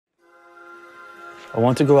I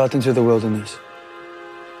want to go out into the wilderness,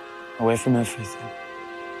 away from everything,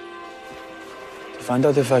 to find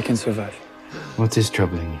out if I can survive. What is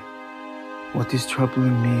troubling you? What is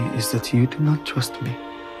troubling me is that you do not trust me.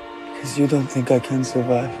 Because you don't think I can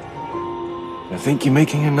survive. I think you're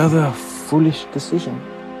making another foolish decision.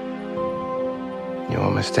 Your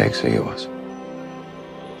mistakes are yours.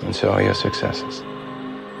 And so are your successes.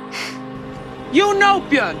 You know,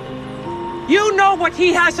 Björn. You know what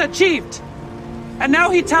he has achieved. And now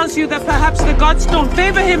he tells you that perhaps the gods don't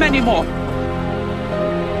favor him anymore.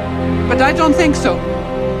 But I don't think so.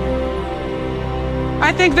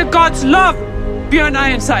 I think the gods love Björn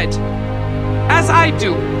Ironside. As I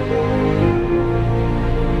do.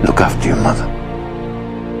 Look after your mother.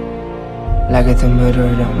 Like the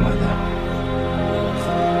murdered our mother.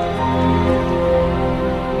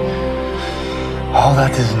 All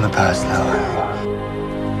that is in the past now.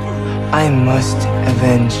 I must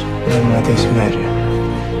avenge my mother's murder.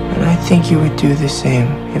 And I think you would do the same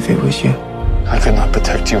if it was you. I cannot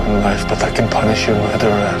protect you in life, but I can punish your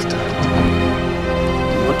murderer after.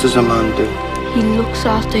 What does a man do? He looks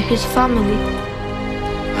after his family.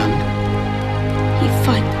 And? He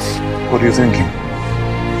fights. What are you thinking?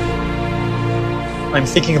 I'm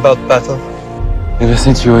thinking about battle. Ever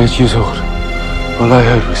since you were 8 years old, all I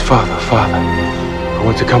heard was father, father. I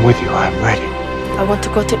want to come with you. I'm ready. I want to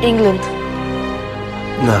go to England.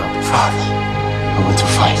 No, father. I want to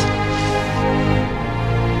fight.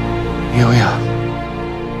 Here we are.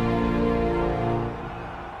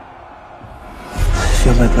 I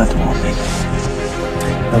feel my blood warming.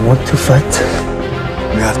 I want to fight.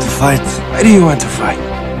 We have to fight. Why do you want to fight?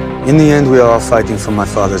 In the end, we are all fighting for my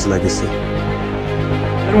father's legacy.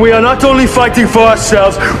 And we are not only fighting for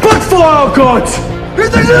ourselves, but for our gods! In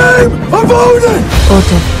the name of Odin!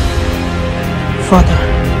 Odin. Father.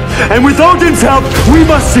 And with Odin's help, we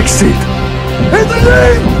must succeed! In the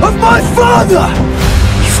name of my father!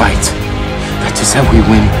 We fight. That is how we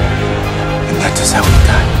win. And that is how we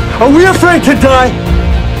die. Are we afraid to die?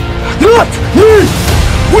 Not me!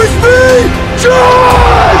 With me!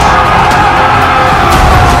 Charge!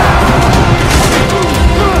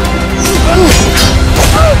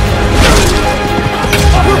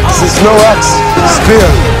 This is no axe, spear,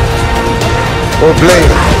 or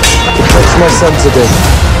blade to touch my son today.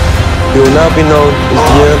 He will now be known as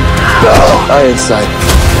Björn Ironside.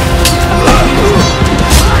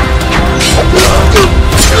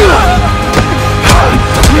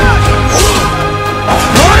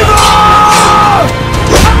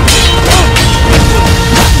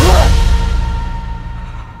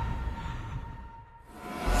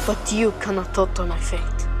 But you cannot alter my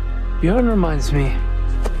fate. Bjorn reminds me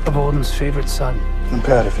of Odin's favorite son. I'm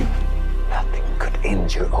proud of you. Nothing could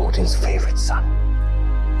injure Odin's favorite son.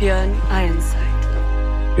 Björn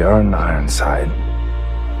Ironside. Bjorn Ironside.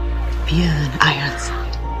 Björn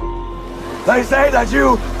Ironside. They say that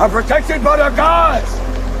you are protected by the gods,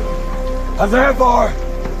 and therefore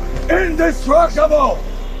indestructible.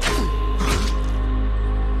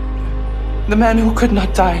 The man who could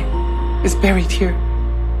not die is buried here.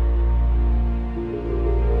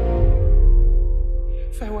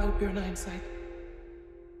 Farewell, Björn Ironside.